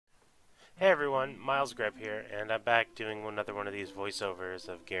Hey everyone, Miles Greb here, and I'm back doing another one of these voiceovers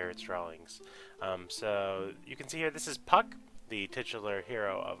of Garrett's drawings. So you can see here, this is Puck, the titular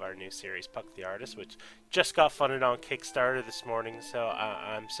hero of our new series, Puck the Artist, which just got funded on Kickstarter this morning, so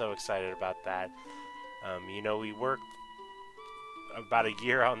I'm so excited about that. We worked about a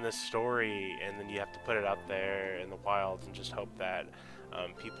year on this story, and then you have to put it out there in the wild and just hope that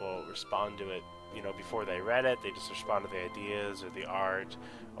people respond to it. Before they read it, they just respond to the ideas or the art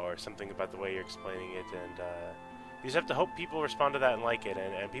or something about the way you're explaining it, and you just have to hope people respond to that and like it,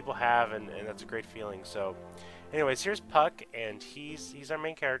 and people have, and that's a great feeling. So anyways, here's Puck, and he's our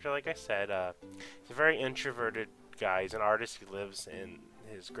main character, like I said. He's a very introverted guy. He's an artist. He lives in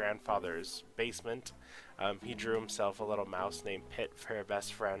his grandfather's basement. He drew himself a little mouse named Pit for her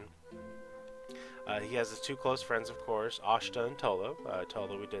best friend. He has his two close friends, of course, Ashta and Tolo.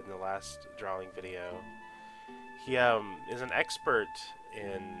 Tolo we did in the last drawing video. He is an expert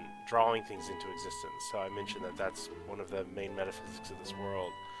in drawing things into existence, so I mentioned that that's one of the main metaphysics of this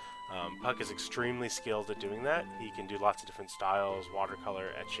world. Puck is extremely skilled at doing that. He can do lots of different styles,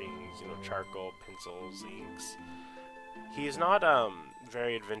 watercolor, etchings, charcoal, pencils, inks. He is not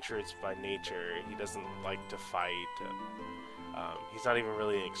very adventurous by nature. He doesn't like to fight. He's not even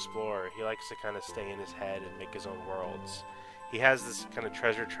really an explorer. He likes to kind of stay in his head and make his own worlds. He has this kind of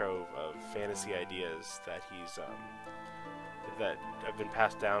treasure trove of fantasy ideas that that have been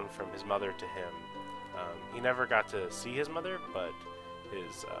passed down from his mother to him. He never got to see his mother, but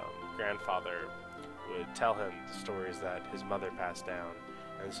his grandfather would tell him the stories that his mother passed down,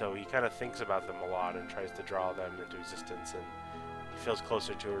 and so he kind of thinks about them a lot and tries to draw them into existence, and he feels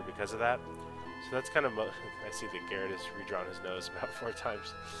closer to her because of that. So that's kind of I see that Garrett has redrawn his nose about 4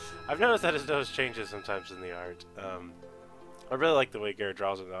 times. I've noticed that his nose changes sometimes in the art. I really like the way Garrett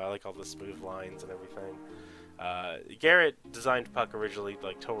draws him, though. I like all the smooth lines and everything. Garrett designed Puck originally,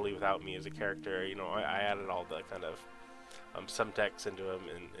 like, totally without me as a character. I added all the kind of subtext into him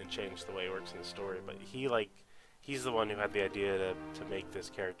and changed the way it works in the story. But he's the one who had the idea to make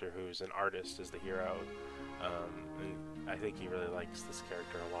this character who's an artist as the hero. And I think he really likes this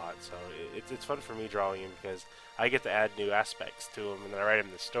character a lot, so it's fun for me drawing him because I get to add new aspects to him, and then I write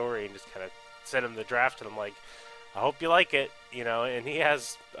him the story and just kind of send him the draft, and I'm like, I hope you like it, and he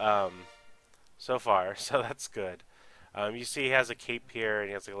has so far, so that's good. You see he has a cape here, and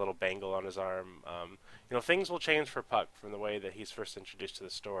he has like a little bangle on his arm. Things will change for Puck from the way that he's first introduced to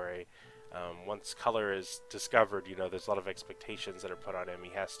the story. Once color is discovered, there's a lot of expectations that are put on him.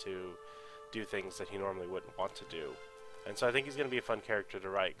 He has to do things that he normally wouldn't want to do. And so I think he's going to be a fun character to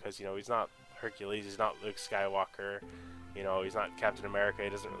write because, he's not Hercules, he's not Luke Skywalker, he's not Captain America. He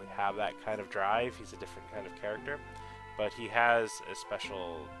doesn't really have that kind of drive. He's a different kind of character. But he has a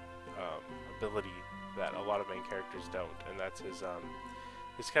special ability that a lot of main characters don't, and that's his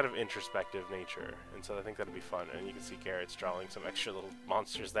kind of introspective nature. And so I think that'll be fun. And you can see Garrett's drawing some extra little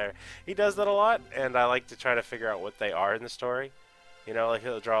monsters there. He does that a lot, and I like to try to figure out what they are in the story. Like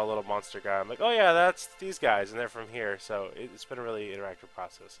he'll draw a little monster guy. I'm like, oh yeah, that's these guys, and they're from here. So it's been a really interactive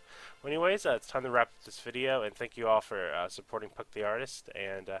process. Well, anyways, it's time to wrap up this video, and thank you all for supporting Puck the Artist,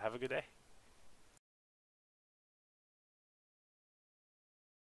 and have a good day.